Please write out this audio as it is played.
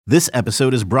This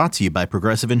episode is brought to you by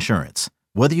Progressive Insurance.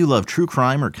 Whether you love true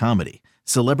crime or comedy,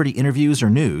 celebrity interviews or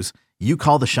news, you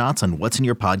call the shots on what's in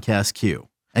your podcast queue.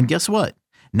 And guess what?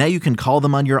 Now you can call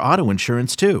them on your auto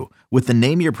insurance too with the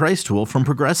Name Your Price tool from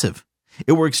Progressive.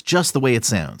 It works just the way it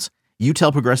sounds. You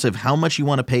tell Progressive how much you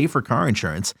want to pay for car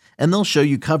insurance, and they'll show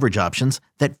you coverage options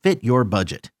that fit your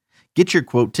budget. Get your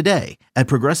quote today at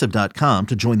Progressive.com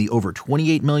to join the over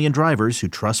 28 million drivers who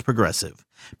trust Progressive.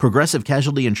 Progressive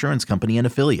Casualty Insurance Company and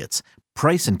Affiliates.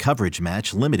 Price and coverage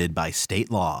match limited by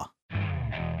state law.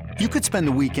 You could spend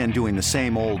the weekend doing the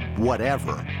same old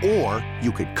whatever, or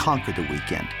you could conquer the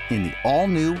weekend in the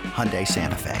all-new Hyundai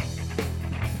Santa Fe.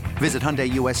 Visit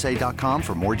HyundaiUSA.com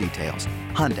for more details.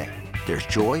 Hyundai, there's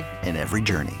joy in every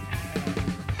journey.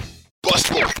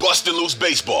 Bustin' Loose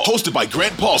Baseball, hosted by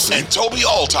Grant Paulson and Toby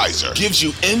Altizer, gives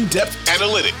you in-depth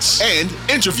analytics and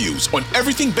interviews on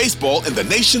everything baseball in the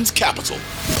nation's capital.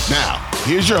 Now,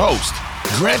 here's your host,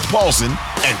 Grant Paulson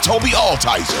and Toby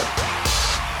Altizer.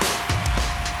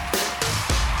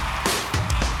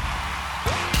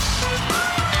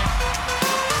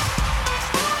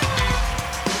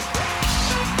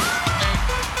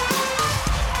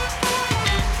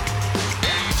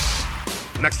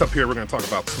 Next up here, we're going to talk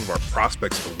about some of our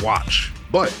prospects to watch.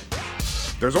 But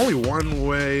there's only one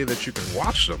way that you can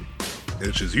watch them,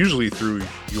 which is usually through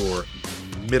your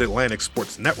Mid-Atlantic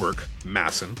Sports Network,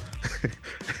 MASN.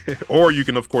 Or you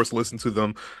can, of course, listen to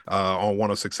them on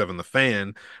 106.7 The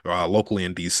Fan, locally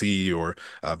in D.C., or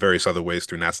various other ways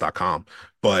through Nats.com.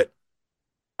 But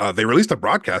they released a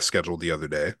broadcast schedule the other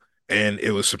day, and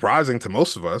it was surprising to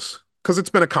most of us, because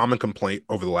it's been a common complaint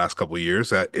over the last couple of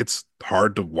years that it's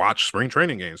hard to watch spring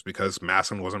training games because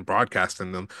MASN wasn't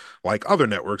broadcasting them like other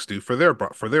networks do for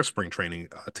their spring training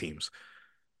teams.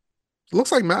 It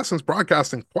looks like MASN's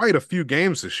broadcasting quite a few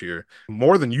games this year,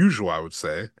 more than usual, I would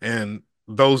say. And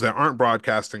those that aren't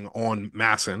broadcasting on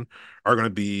MASN are going to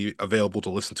be available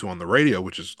to listen to on the radio,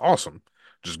 which is awesome,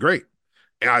 which is great.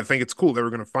 And I think it's cool that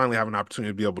we're going to finally have an opportunity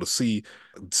to be able to see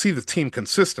the team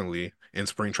consistently in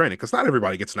spring training, because not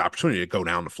everybody gets an opportunity to go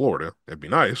down to Florida. It'd be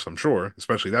nice, I'm sure,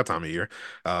 especially that time of year.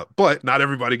 But not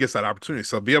everybody gets that opportunity.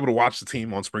 So be able to watch the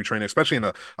team on spring training, especially in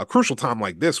a crucial time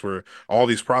like this, where all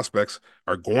these prospects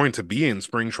are going to be in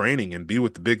spring training and be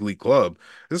with the big league club.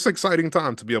 It's an exciting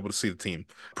time to be able to see the team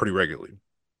pretty regularly.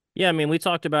 Yeah, I mean, we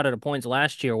talked about it at points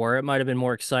last year where it might have been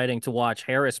more exciting to watch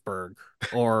Harrisburg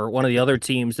or one of the other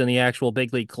teams than the actual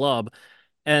big league club.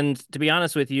 And to be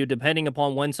honest with you, depending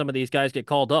upon when some of these guys get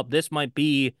called up, this might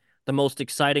be the most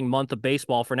exciting month of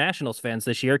baseball for Nationals fans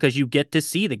this year, because you get to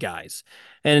see the guys.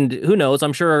 And who knows,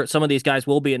 I'm sure some of these guys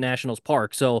will be at Nationals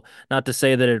Park. So not to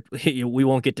say that we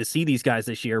won't get to see these guys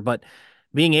this year, but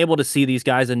being able to see these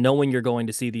guys and knowing you're going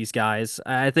to see these guys,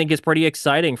 I think is pretty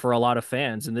exciting for a lot of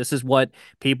fans. And this is what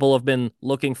people have been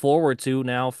looking forward to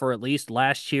now for at least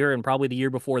last year and probably the year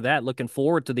before that, looking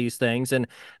forward to these things. And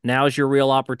now is your real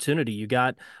opportunity. You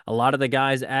got a lot of the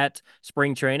guys at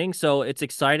spring training, so it's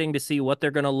exciting to see what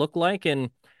they're going to look like.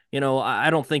 And I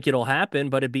don't think it'll happen,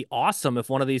 but it'd be awesome if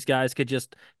one of these guys could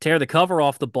just tear the cover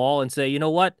off the ball and say, you know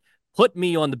what? Put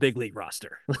me on the big league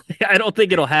roster. I don't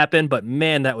think it'll happen, but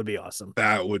man, that would be awesome.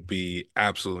 That would be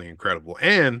absolutely incredible.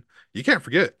 And you can't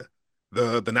forget,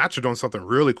 the Nats are doing something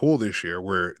really cool this year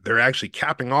where they're actually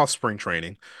capping off spring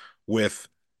training with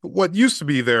what used to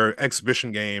be their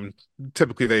exhibition game.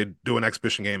 Typically, they do an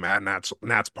exhibition game at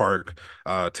Nats Park,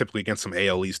 typically against some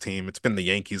AL East team. It's been the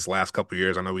Yankees the last couple of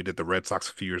years. I know we did the Red Sox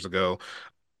a few years ago.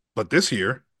 But this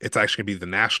year, it's actually going to be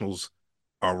the Nationals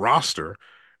roster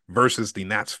versus the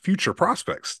Nats future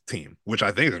prospects team, which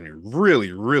I think is going to be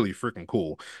really, really freaking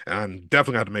cool. And I'm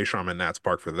definitely going to have to make sure I'm in Nats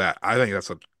Park for that. I think that's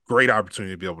a great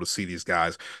opportunity to be able to see these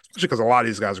guys, especially because a lot of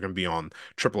these guys are going to be on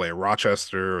AAA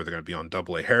Rochester, or they're going to be on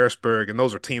AA Harrisburg, and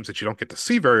those are teams that you don't get to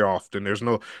see very often. There's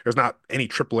not any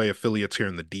AAA affiliates here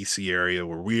in the DC area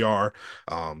where we are.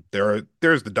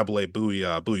 There's the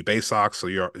AA Bowie Bay Sox, so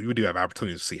you do have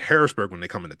opportunities to see Harrisburg when they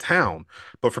come into town.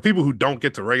 But for people who don't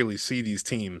get to regularly see these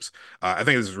teams, I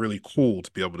think this is really cool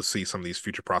to be able to see some of these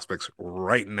future prospects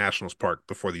right in Nationals Park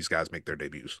before these guys make their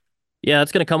debuts. Yeah,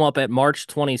 it's going to come up at March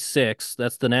 26th.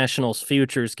 That's the Nationals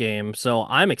Futures game. So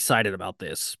I'm excited about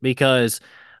this because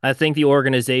I think the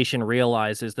organization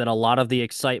realizes that a lot of the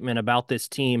excitement about this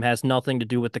team has nothing to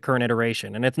do with the current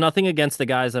iteration. And it's nothing against the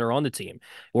guys that are on the team.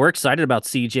 We're excited about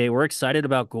CJ. We're excited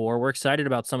about Gore. We're excited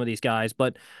about some of these guys.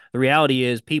 But the reality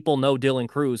is people know Dylan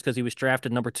Cruz because he was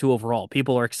drafted number 2 overall.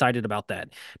 People are excited about that.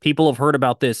 People have heard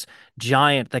about this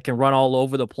giant that can run all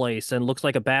over the place and looks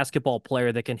like a basketball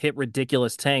player that can hit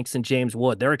ridiculous tanks in James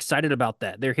Wood. They're excited about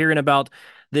that. They're hearing about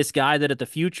this guy that at the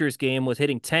Futures game was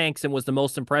hitting tanks and was the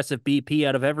most impressive BP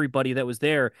out of everybody that was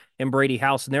there in Brady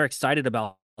House, and they're excited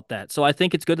about that. So I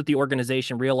think it's good that the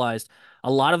organization realized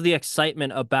a lot of the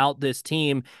excitement about this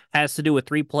team has to do with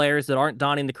three players that aren't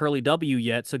donning the curly W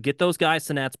yet. So get those guys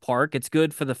to Nats Park. It's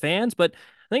good for the fans, but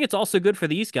I think it's also good for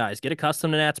these guys. Get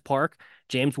accustomed to Nats Park.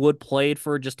 James Wood played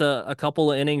for just a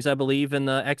couple of innings, I believe, in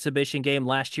the exhibition game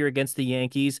last year against the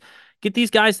Yankees. Get these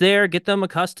guys there, get them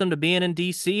accustomed to being in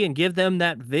DC, and give them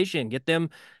that vision. Get them,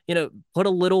 put a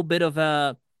little bit of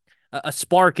a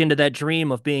spark into that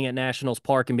dream of being at Nationals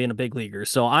Park and being a big leaguer.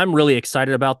 So I'm really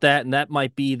excited about that, and that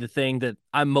might be the thing that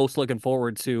I'm most looking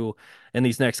forward to in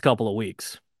these next couple of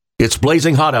weeks. It's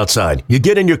blazing hot outside. You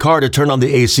get in your car to turn on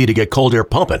the AC to get cold air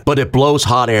pumping, but it blows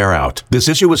hot air out. This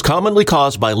issue is commonly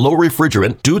caused by low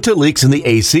refrigerant due to leaks in the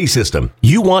AC system.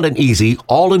 You want an easy,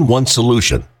 all-in-one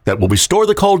solution that will restore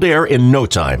the cold air in no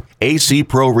time. AC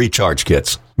Pro Recharge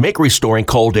Kits make restoring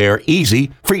cold air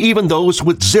easy for even those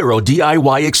with zero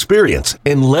DIY experience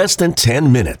in less than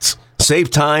 10 minutes.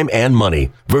 Save time and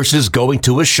money versus going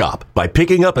to a shop by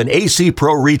picking up an AC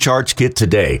Pro Recharge Kit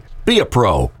today. Be a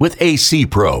pro with AC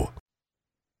Pro.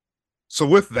 So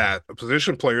with that,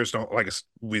 position players don't, like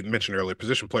we mentioned earlier,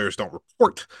 position players don't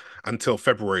report until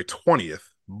February 20th.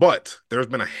 But there's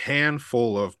been a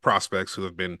handful of prospects who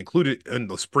have been included in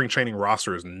the spring training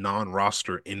roster as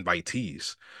non-roster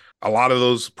invitees. A lot of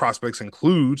those prospects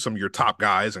include some of your top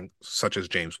guys, such as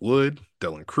James Wood,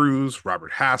 Dylan Cruz,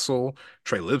 Robert Hassell,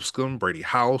 Trey Lipscomb, Brady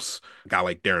House, a guy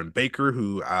like Darren Baker,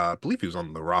 who I believe he was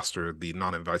on the roster, the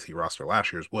non-invitee roster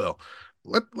last year as well.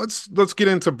 Let's get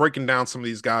into breaking down some of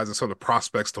these guys and some of the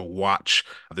prospects to watch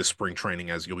this spring training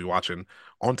as you'll be watching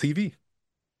on TV.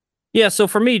 Yeah, so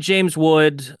for me, James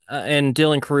Wood and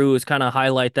Dylan Cruz kind of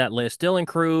highlight that list. Dylan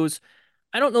Cruz,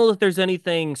 I don't know if there's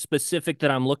anything specific that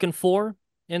I'm looking for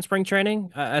in spring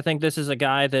training. I think this is a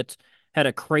guy that had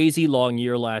a crazy long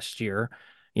year last year,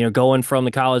 going from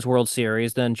the College World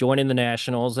Series, then joining the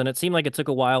Nationals, and it seemed like it took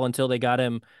a while until they got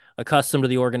him accustomed to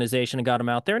the organization and got him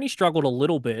out there, and he struggled a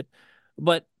little bit,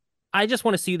 but I just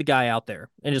want to see the guy out there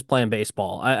and just playing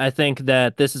baseball. I think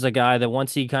that this is a guy that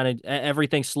once he kind of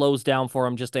everything slows down for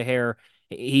him just a hair,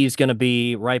 he's going to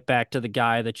be right back to the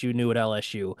guy that you knew at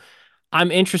LSU. I'm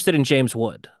interested in James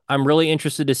Wood. I'm really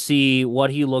interested to see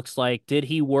what he looks like. Did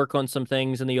he work on some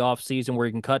things in the offseason where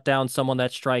he can cut down some on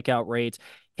that strikeout rates?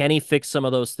 Can he fix some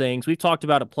of those things? We've talked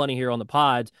about it plenty here on the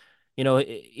pods.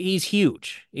 He's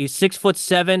huge. He's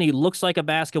 6'7". He looks like a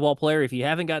basketball player. If you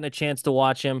haven't gotten a chance to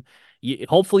watch him,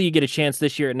 hopefully you get a chance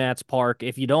this year at Nats Park.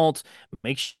 If you don't,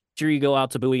 make sure you go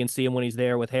out to Bowie and see him when he's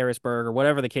there with Harrisburg or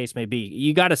whatever the case may be.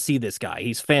 You got to see this guy.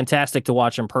 He's fantastic to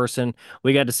watch in person.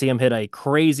 We got to see him hit a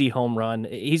crazy home run.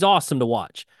 He's awesome to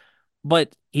watch,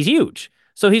 but he's huge.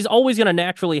 So he's always going to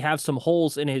naturally have some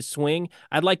holes in his swing.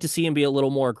 I'd like to see him be a little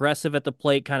more aggressive at the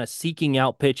plate, kind of seeking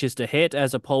out pitches to hit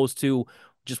as opposed to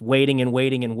just waiting and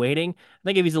waiting and waiting. I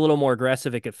think if he's a little more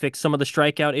aggressive, it could fix some of the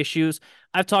strikeout issues.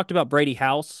 I've talked about Brady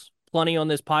House plenty on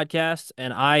this podcast,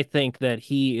 and I think that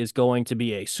he is going to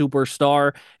be a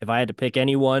superstar. If I had to pick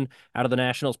anyone out of the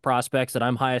Nationals prospects that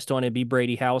I'm highest on, it'd be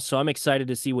Brady House. So I'm excited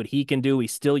to see what he can do.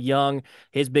 He's still young.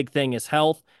 His big thing is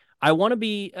health. I want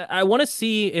to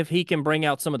see if he can bring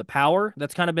out some of the power.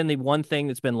 That's kind of been the one thing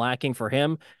that's been lacking for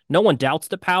him. No one doubts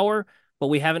the power, but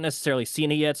we haven't necessarily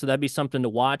seen it yet, so that'd be something to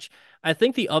watch. I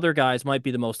think the other guys might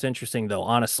be the most interesting, though,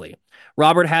 honestly.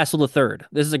 Robert Hassell III.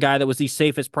 This is a guy that was the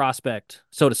safest prospect,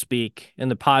 so to speak, in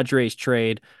the Padres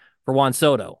trade for Juan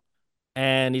Soto.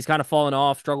 And he's kind of fallen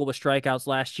off, struggled with strikeouts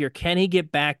last year. Can he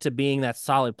get back to being that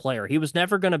solid player? He was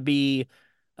never going to be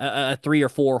a 3 or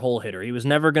 4 hole hitter. He was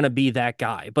never going to be that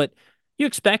guy. But you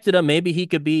expected him. Maybe he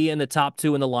could be in the top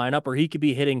 2 in the lineup, or he could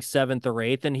be hitting 7th or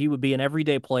 8th, and he would be an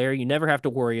everyday player. You never have to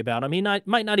worry about him. He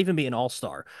might not even be an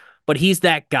all-star, but he's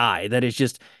that guy that is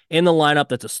just in the lineup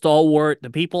that's a stalwart. The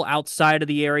people outside of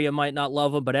the area might not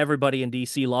love him, but everybody in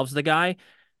DC loves the guy.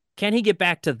 Can he get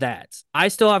back to that? I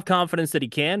still have confidence that he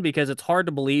can, because it's hard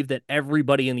to believe that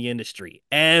everybody in the industry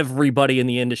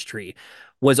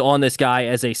was on this guy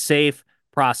as a safe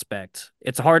prospect.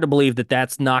 It's hard to believe that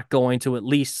that's not going to at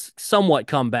least somewhat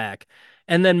come back.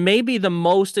 And then maybe the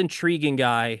most intriguing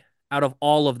guy out of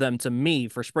all of them to me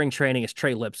for spring training is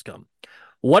Trey Lipscomb.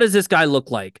 What does this guy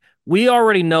look like? We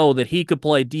already know that he could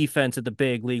play defense at the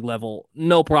big league level,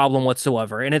 no problem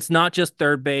whatsoever. And it's not just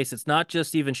third base. It's not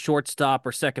just even shortstop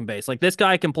or second base. Like, this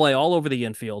guy can play all over the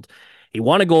infield. He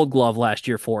won a Gold Glove last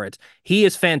year for it. He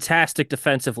is fantastic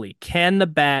defensively. Can the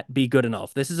bat be good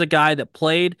enough? This is a guy that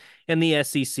played in the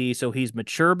SEC, so he's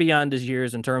mature beyond his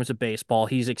years in terms of baseball.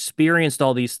 He's experienced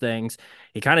all these things.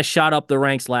 He kind of shot up the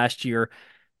ranks last year.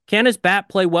 Can his bat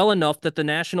play well enough that the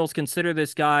Nationals consider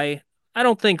this guy, I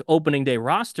don't think opening day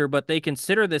roster, but they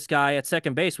consider this guy at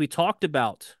second base? We talked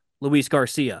about Luis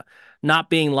Garcia not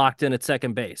being locked in at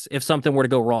second base if something were to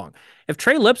go wrong. If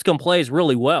Trey Lipscomb plays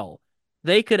really well,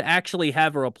 they could actually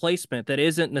have a replacement that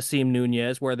isn't Nasim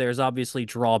Nunez, where there's obviously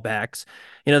drawbacks.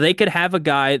 They could have a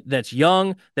guy that's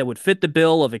young, that would fit the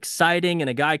bill of exciting, and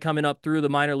a guy coming up through the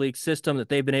minor league system that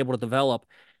they've been able to develop.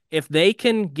 If they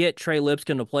can get Trey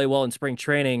Lipscomb to play well in spring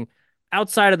training,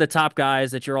 outside of the top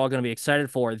guys that you're all going to be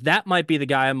excited for, that might be the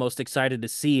guy I'm most excited to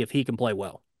see if he can play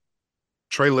well.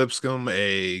 Trey Lipscomb,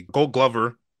 a Gold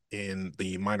Glover in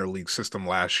the minor league system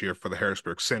last year for the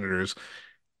Harrisburg Senators.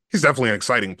 He's definitely an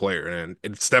exciting player, and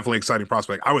it's definitely an exciting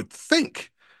prospect. I would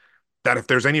think that if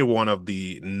there's any one of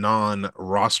the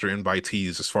non-roster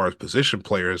invitees as far as position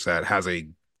players that has a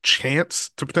chance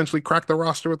to potentially crack the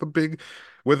roster with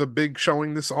a big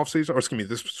showing this offseason, or excuse me,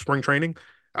 this spring training,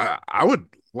 I would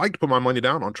like to put my money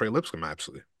down on Trey Lipscomb,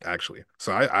 actually.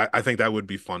 So I think that would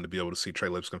be fun to be able to see Trey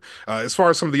Lipscomb. As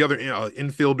far as some of the other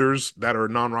infielders that are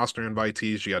non-roster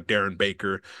invitees, you got Darren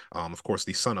Baker, of course,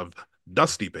 the son of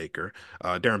Dusty Baker.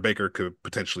 Darren Baker could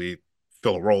potentially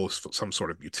fill a role as some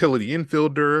sort of utility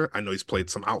infielder. I know he's played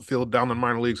some outfield down in the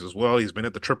minor leagues as well. He's been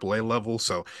at the AAA level,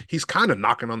 so he's kind of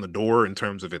knocking on the door in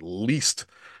terms of at least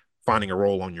finding a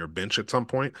role on your bench at some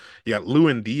point. You got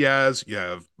Lewin Diaz, you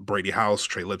have Brady House,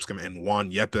 Trey Lipscomb, and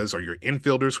Juan Yepes are your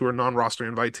infielders who are non-roster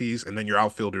invitees, and then your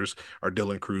outfielders are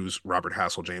Dylan Cruz, Robert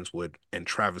Hassel, James Wood, and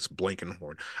Travis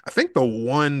Blankenhorn. I think the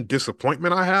one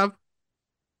disappointment I have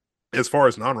as far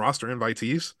as non-roster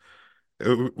invitees,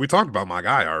 we talked about my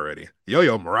guy already,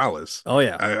 Yo-Yo Morales. Oh,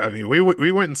 yeah. I mean,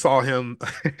 we went and saw him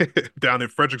down in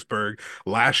Fredericksburg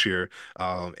last year,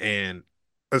 and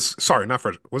sorry, not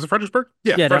Fredericksburg. Was it Fredericksburg?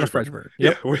 Yeah, down in Fredericksburg.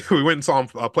 Yep. Yeah, we went and saw him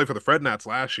play for the Fred Nats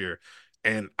last year,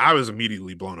 and I was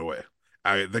immediately blown away.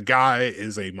 The guy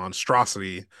is a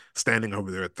monstrosity standing over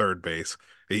there at third base.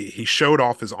 He showed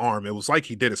off his arm. It was like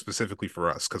he did it specifically for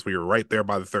us because we were right there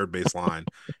by the third base line.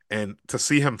 And to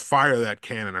see him fire that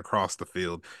cannon across the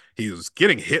field, he was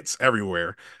getting hits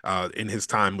everywhere in his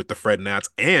time with the Fred Nats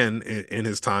and in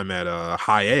his time at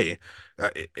High A.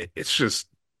 It's just,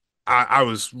 I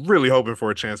was really hoping for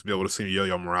a chance to be able to see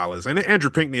Yo-Yo Morales. And Andrew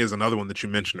Pinckney is another one that you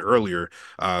mentioned earlier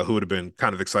who would have been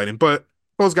kind of exciting. But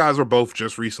those guys were both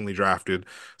just recently drafted.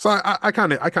 So I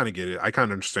kind of get it. I kind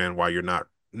of understand why you're not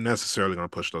necessarily going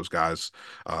to push those guys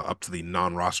up to the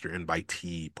non-roster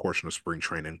invitee portion of spring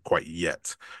training quite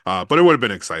yet. But it would have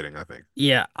been exciting, I think.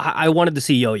 Yeah, I wanted to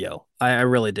see Yo-Yo. I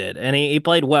really did. And he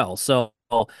played well. So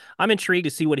I'm intrigued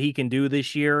to see what he can do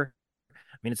this year.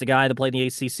 I mean, it's a guy that played in the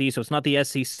ACC, so it's not the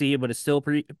SEC, but it's still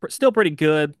pretty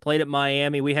good. Played at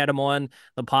Miami. We had him on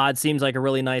the pod. Seems like a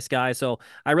really nice guy. So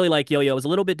I really like Yo-Yo. I was a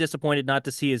little bit disappointed not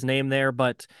to see his name there,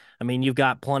 but I mean, you've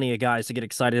got plenty of guys to get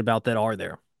excited about that are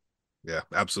there. Yeah,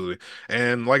 absolutely.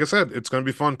 And like I said, it's going to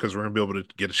be fun because we're going to be able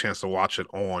to get a chance to watch it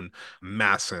on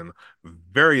MASN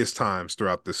various times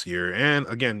throughout this year. And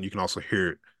again, you can also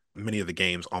hear many of the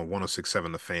games on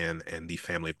 106.7 The Fan and the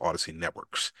Family of Odyssey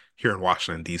networks here in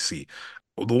Washington, D.C.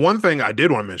 The one thing I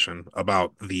did want to mention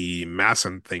about the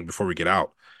MASN thing before we get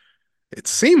out, it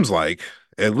seems like,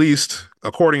 at least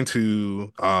according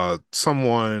to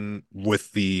someone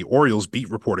with the Orioles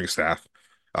beat reporting staff,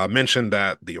 mentioned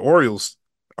that the Orioles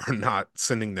are not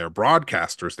sending their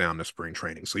broadcasters down to spring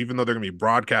training. So even though they're going to be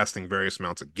broadcasting various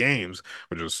amounts of games,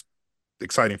 which is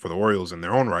exciting for the Orioles in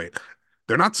their own right,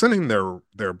 they're not sending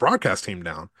their broadcast team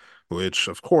down, which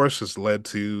of course has led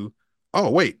to, oh,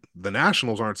 wait, the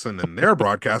Nationals aren't sending their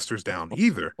broadcasters down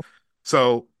either.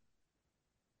 So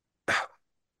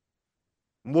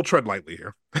we'll tread lightly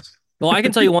here. Well, I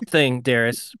can tell you one thing,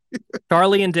 Darius.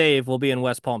 Charlie and Dave will be in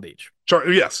West Palm Beach.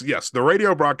 Yes. The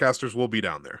radio broadcasters will be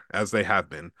down there, as they have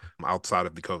been outside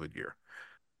of the COVID year.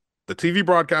 The TV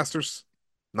broadcasters,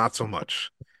 not so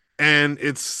much. And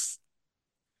it's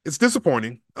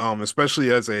disappointing,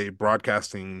 especially as a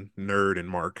broadcasting nerd and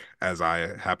mark, as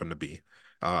I happen to be.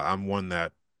 I'm one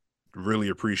that really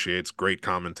appreciates great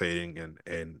commentating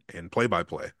and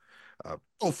play-by-play,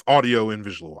 both audio and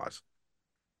visual-wise.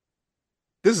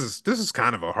 This is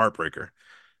kind of a heartbreaker.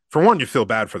 For one, you feel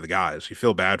bad for the guys. You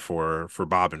feel bad for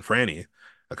Bob and Franny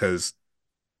because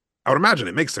I would imagine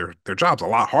it makes their jobs a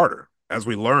lot harder, as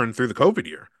we learned through the COVID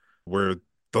year, where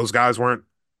those guys weren't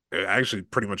actually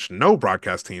pretty much no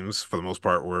broadcast teams for the most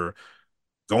part were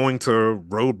going to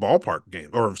road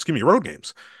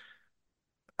games.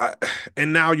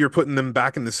 And now you're putting them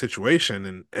back in this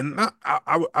situation. And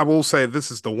I will say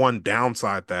this is the one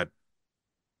downside that,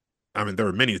 I mean, there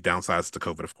are many downsides to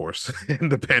COVID, of course, in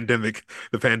the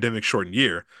pandemic shortened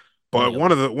year. But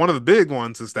one of the big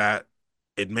ones is that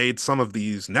it made some of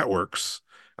these networks,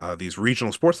 these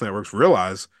regional sports networks,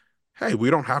 realize, hey, we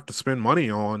don't have to spend money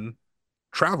on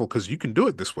travel because you can do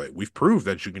it this way. We've proved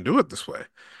that you can do it this way.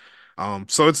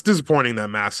 So it's disappointing that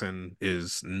Masson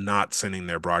is not sending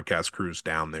their broadcast crews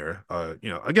down there.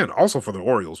 Again, also for the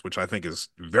Orioles, which I think is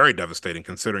very devastating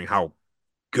considering how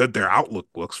good their outlook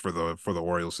looks for the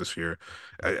Orioles this year.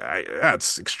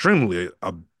 That's extremely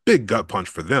a big gut punch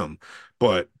for them,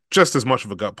 but just as much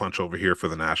of a gut punch over here for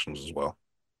the Nationals as well.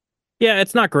 Yeah,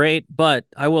 it's not great, but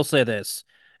I will say this.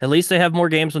 At least they have more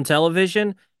games on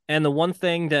television, and the one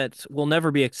thing that will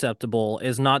never be acceptable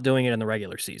is not doing it in the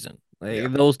regular season. Yeah.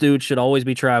 Those dudes should always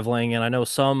be traveling, and I know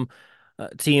some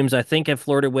teams I think have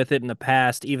flirted with it in the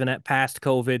past, even at past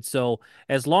COVID. So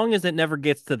as long as it never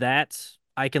gets to that,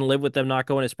 I can live with them not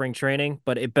going to spring training,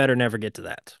 but it better never get to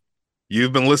that.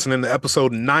 You've been listening to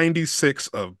episode 96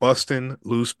 of Bustin'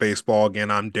 Loose Baseball. Again,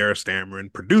 I'm Darius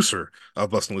Dameron, producer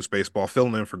of Bustin' Loose Baseball,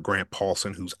 filling in for Grant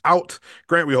Paulson, who's out.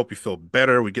 Grant, we hope you feel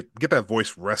better. We get that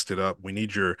voice rested up. We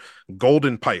need your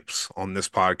golden pipes on this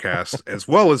podcast, as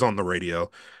well as on the radio,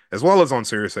 as well as on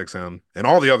SiriusXM, and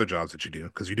all the other jobs that you do,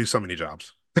 because you do so many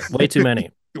jobs. Way too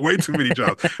many. Way too many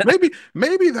jobs.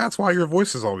 Maybe that's why your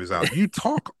voice is always out. You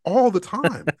talk all the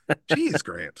time. Jeez,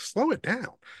 Grant, slow it down.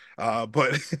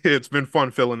 But it's been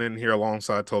fun filling in here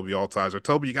alongside Toby Altizer.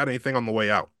 Toby, you got anything on the way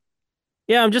out?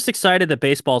 Yeah, I'm just excited that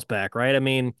baseball's back, right? I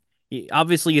mean,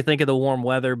 obviously you think of the warm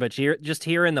weather, but you're just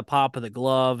hearing the pop of the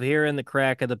glove, hearing the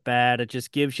crack of the bat, it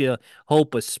just gives you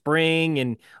hope of spring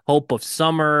and hope of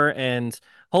summer and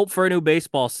hope for a new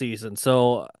baseball season.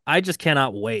 So I just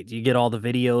cannot wait. You get all the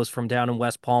videos from down in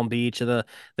West Palm Beach of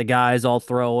the guys all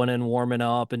throwing and warming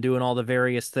up and doing all the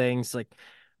various things. Like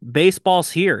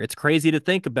baseball's here. It's crazy to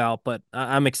think about, but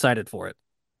I'm excited for it.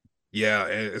 Yeah,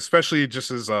 especially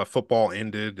just as football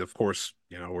ended. Of course,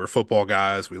 we're football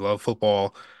guys. We love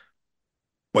football,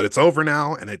 but it's over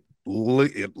now, and it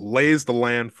lays the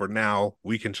land for now.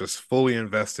 We can just fully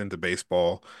invest into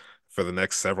baseball for the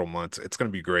next several months. It's going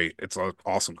to be great. It's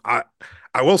awesome. I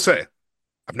will say,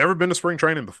 I've never been to spring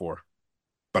training before,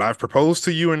 but I've proposed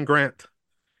to you and Grant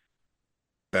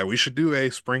that we should do a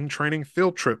spring training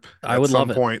field trip I at would some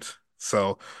love it. point.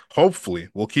 So hopefully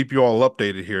we'll keep you all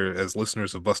updated here as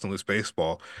listeners of Bustin' Loose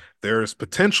Baseball. There's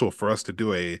potential for us to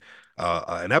do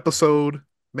an episode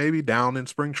maybe down in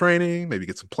spring training, maybe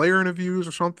get some player interviews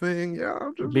or something. Yeah,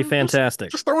 It'd be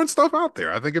fantastic. just throwing stuff out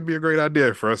there. I think it'd be a great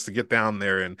idea for us to get down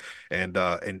there and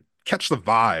catch the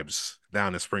vibes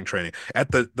down in spring training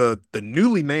at the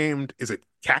newly named, is it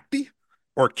Cacti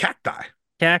or Cacti?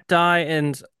 Cacti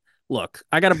and look,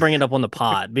 I got to bring it up on the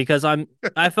pod because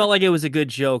I felt like it was a good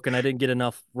joke and I didn't get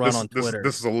enough run on Twitter.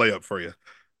 This is a layup for you.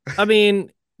 I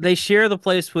mean, they share the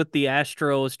place with the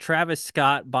Astros. Travis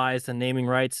Scott buys the naming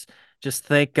rights. Just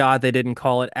thank God they didn't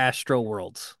call it Astro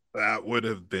Worlds. That would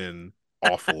have been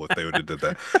awful if they would have did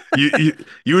that.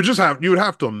 You would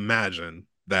have to imagine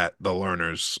that the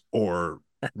learners or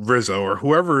Rizzo or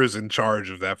whoever is in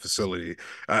charge of that facility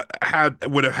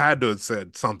would have had to have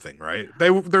said something, right?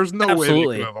 There's no way they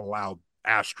Absolutely. could have allowed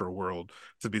Astro World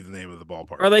to be the name of the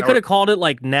ballpark. Or they That could would- have called it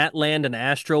like Natland and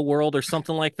Astro World or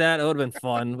something like that. It would have been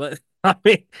fun. But I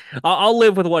mean, I'll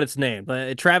live with what it's named.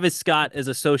 But Travis Scott is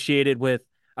associated with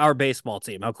our baseball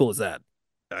team. How cool is that?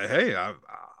 Hey,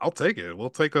 I'll take it. We'll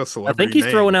take a I celebrity think he's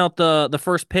name. throwing out the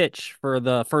first pitch for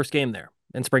the first game there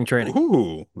in spring training.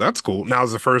 Ooh, that's cool. Now,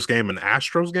 is the first game an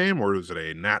Astros game or is it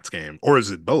a Nats game or is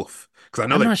it both? Because I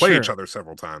know I'm they not play sure. each other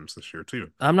several times this year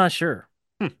too. I'm not sure.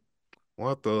 We'll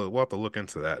have to look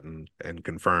into that and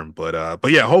confirm. But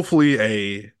yeah, hopefully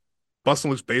a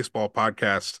Bustin' Loose Baseball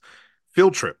podcast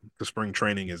field trip to spring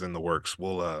training is in the works.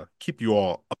 We'll keep you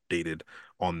all updated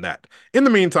on that. In the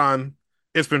meantime,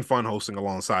 it's been fun hosting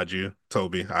alongside you,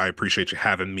 Toby. I appreciate you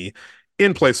having me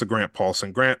in place of Grant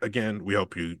Paulson. Grant, again, we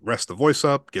hope you rest the voice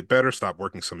up, get better, stop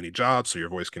working so many jobs so your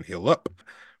voice can heal up.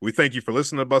 We thank you for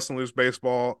listening to Bustin' Loose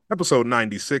Baseball, episode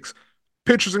 96.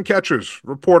 Pitchers and catchers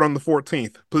report on the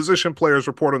 14th. Position players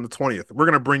report on the 20th. We're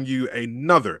going to bring you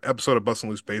another episode of Bustin'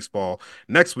 Loose Baseball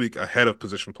next week ahead of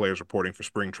position players reporting for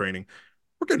spring training.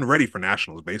 We're getting ready for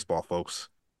Nationals baseball, folks.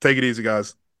 Take it easy,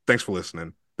 guys. Thanks for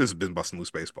listening. This has been Bustin'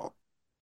 Loose Baseball.